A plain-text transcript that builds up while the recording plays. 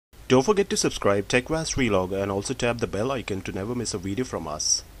Don't forget to subscribe TechVastVlogger and also tap the bell icon to never miss a video from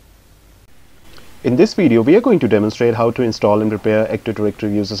us. In this video, we are going to demonstrate how to install and repair Active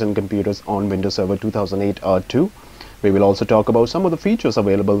Directory users and computers on Windows Server 2008 R2. We will also talk about some of the features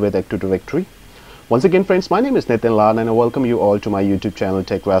available with Active Directory. Once again, friends, my name is Nitin Lal and I welcome you all to my YouTube channel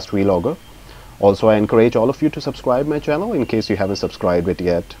TechVastVlogger. Also, I encourage all of you to subscribe my channel in case you haven't subscribed it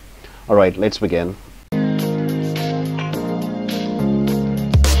yet. Alright, let's begin.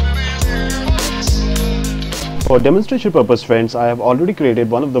 For demonstration purpose, friends, I have already created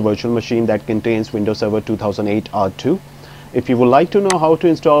one of the virtual machine that contains Windows Server 2008 R2. If you would like to know how to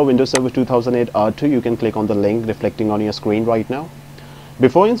install Windows Server 2008 R2, you can click on the link reflecting on your screen right now.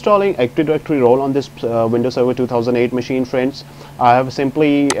 Before installing Active Directory role on this Windows Server 2008 machine, friends, I have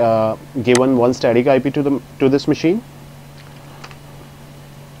simply given one static IP to this machine.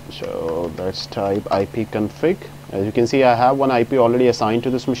 So let's type ipconfig. As you can see, I have one IP already assigned to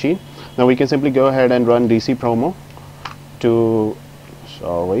this machine. Now we can simply go ahead and run DC promo to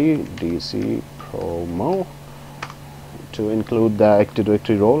include the Active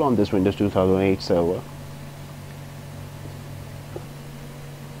Directory role on this Windows 2008 server.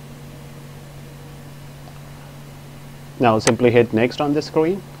 Now simply hit next on the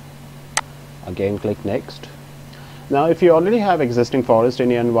screen. Again, click next. Now if you already have existing forest in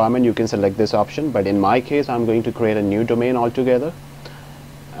your environment, you can select this option, but in my case I'm going to create a new domain altogether.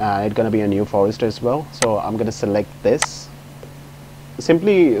 It's going to be a new forest as well, so I'm going to select this.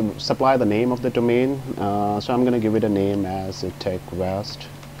 Simply supply the name of the domain, so I'm going to give it a name as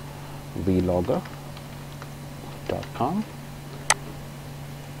TechVastVlogger.com.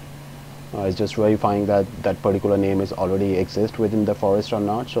 It's just verifying that that particular name is already exist within the forest or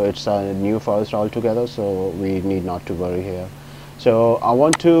not. So it's a new forest altogether, so we need not to worry here. So I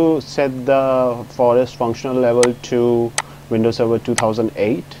want to set the forest functional level to Windows Server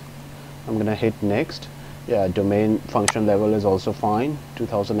 2008. I'm gonna hit next. Yeah, domain function level is also fine,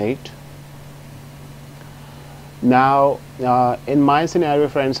 2008. Now in my scenario,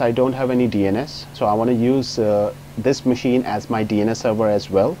 friends, I don't have any DNS, so I want to use this machine as my DNS server as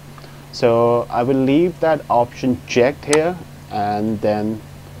well. So I will leave that option checked here, and then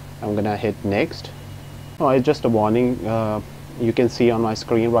I'm gonna hit next. Oh, it's just a warning you can see on my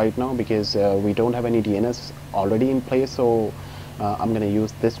screen right now, because we don't have any DNS already in place, so I'm gonna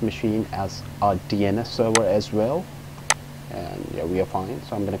use this machine as our DNS server as well, and yeah, we are fine.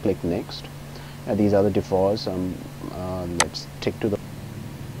 So I'm gonna click next. These are the defaults. Let's stick to the.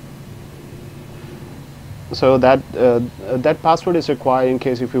 So that password is required in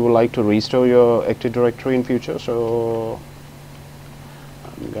case if you would like to restore your Active Directory in future. So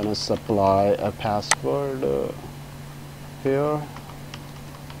I'm gonna supply a password here.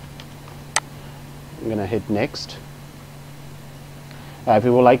 I'm gonna hit next. If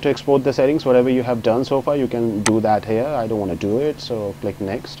you would like to export the settings, whatever you have done so far, you can do that here. I don't want to do it, so click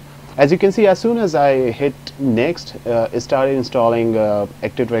next. As you can see, as soon as I hit next, it started installing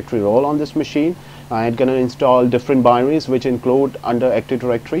Active Directory role on this machine. It's going to install different binaries which include under Active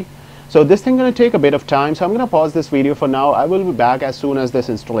Directory. So this thing going to take a bit of time, so I'm going to pause this video for now. I will be back as soon as this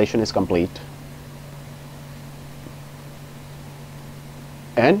installation is complete.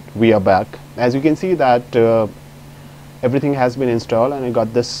 And we are back. As you can see that everything has been installed, and I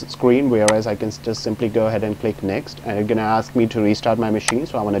got this screen, whereas I can just simply go ahead and click next, and it's going to ask me to restart my machine,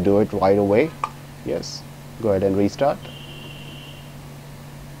 so I want to do it right away. Yes, go ahead and restart.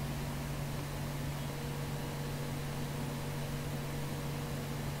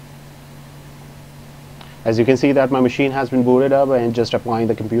 As you can see that my machine has been booted up, and just applying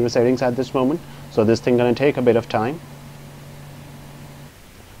the computer settings at this moment. So this thing going to take a bit of time.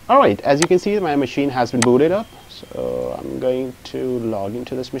 Alright, as you can see, my machine has been booted up. So I'm going to log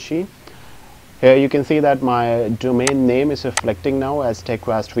into this machine. Here you can see that my domain name is reflecting now as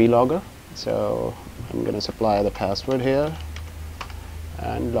TechVastVlogger. So I'm going to supply the password here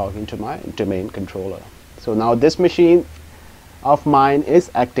and log into my domain controller. So now this machine of mine is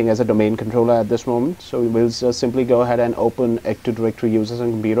acting as a domain controller at this moment. So we'll just simply go ahead and open Active Directory users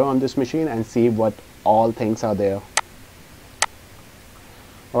and computer on this machine and see what all things are there.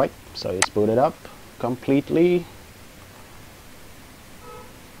 Alright, so it's booted up completely.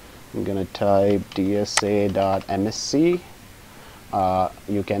 I'm gonna type dsa.msc.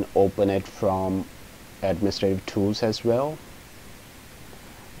 You can open it from administrative tools as well.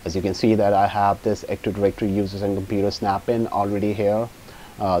 As you can see that I have this Active Directory users and computer snap-in already here.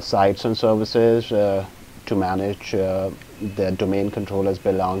 Sites and services to manage the domain controllers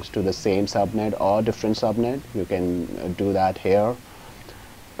belongs to the same subnet or different subnet. You can do that here.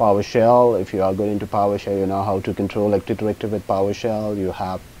 PowerShell, if you are going into PowerShell, you know how to control Active Directory with PowerShell. You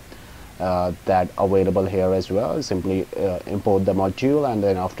have that available here as well. Simply import the module and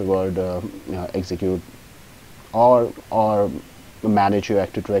then afterward execute or manage your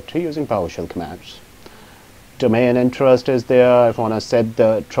Active Directory using PowerShell commands. Domain and trust is there. If you want to set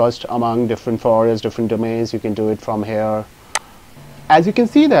the trust among different folders, different domains, you can do it from here. As you can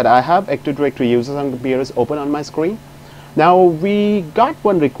see that I have Active Directory users and computers open on my screen. Now we got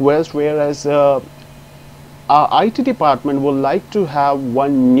one request, whereas our IT department would like to have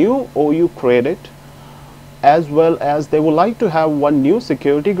one new OU created, as well as they would like to have one new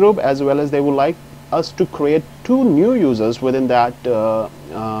security group, as well as they would like us to create 2 new users within that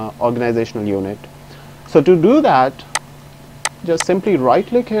organizational unit. So to do that, just simply right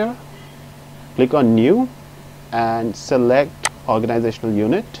click here, click on new and select organizational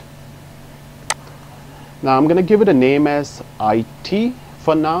unit. Now I'm going to give it a name as IT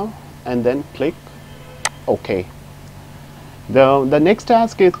for now and then click OK. The next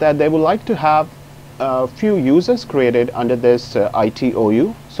task is that they would like to have a few users created under this IT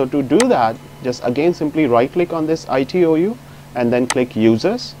OU. So to do that, just again simply right click on this IT OU and then click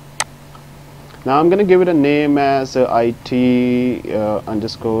users. Now I'm going to give it a name as IT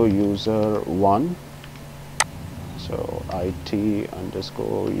underscore user 1. So IT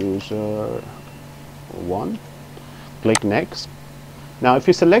underscore user 1. Click next. Now if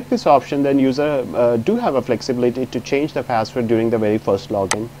you select this option, then user do have a flexibility to change the password during the very first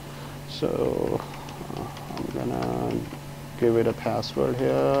login. So I'm gonna give it a password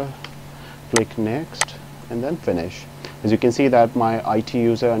here, click next and then finish. As you can see that my IT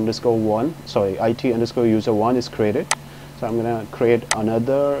user underscore 1, sorry, IT underscore user 1 is created. So I'm gonna create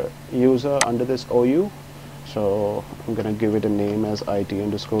another user under this OU. So I'm gonna give it a name as IT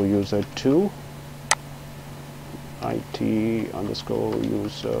underscore user 2. IT underscore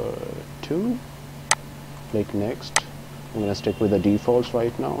user 2. Click next. I'm going to stick with the defaults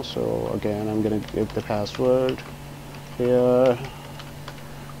right now. So again, I'm going to give the password here.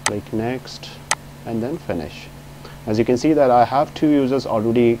 Click next and then finish. As you can see that I have 2 users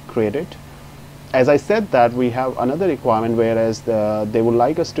already created. As I said that we have another requirement, whereas they would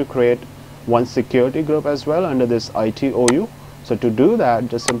like us to create one security group as well under this IT OU. So to do that,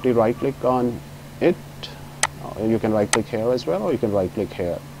 just simply right click on it. You can right click here as well, or you can right click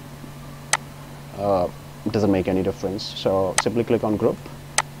here. It doesn't make any difference. So simply click on group.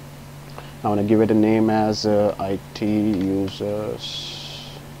 I want to give it a name as IT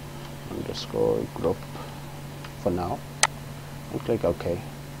users underscore group for now and click OK.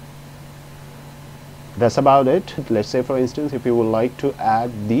 That's about it. Let's say for instance, if you would like to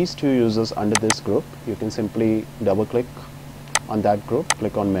add these 2 users under this group, you can simply double click on that group,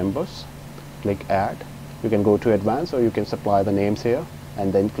 click on members, click add. You can go to advanced, or you can supply the names here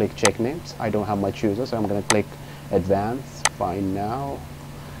and then click check names. I don't have much users, so I'm going to click advanced, find now.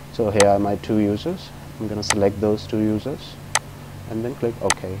 So here are my 2 users. I'm going to select those 2 users and then click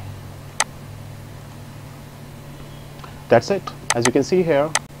OK. That's it. As you can see here,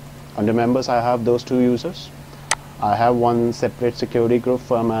 under members I have those 2 users. I have one separate security group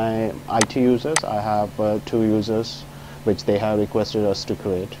for my IT users. I have 2 users which they have requested us to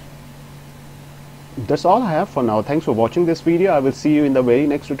create. That's all I have for now. Thanks for watching this video. I will see you in the very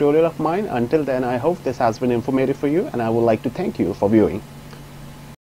next tutorial of mine. Until then, I hope this has been informative for you, and I would like to thank you for viewing.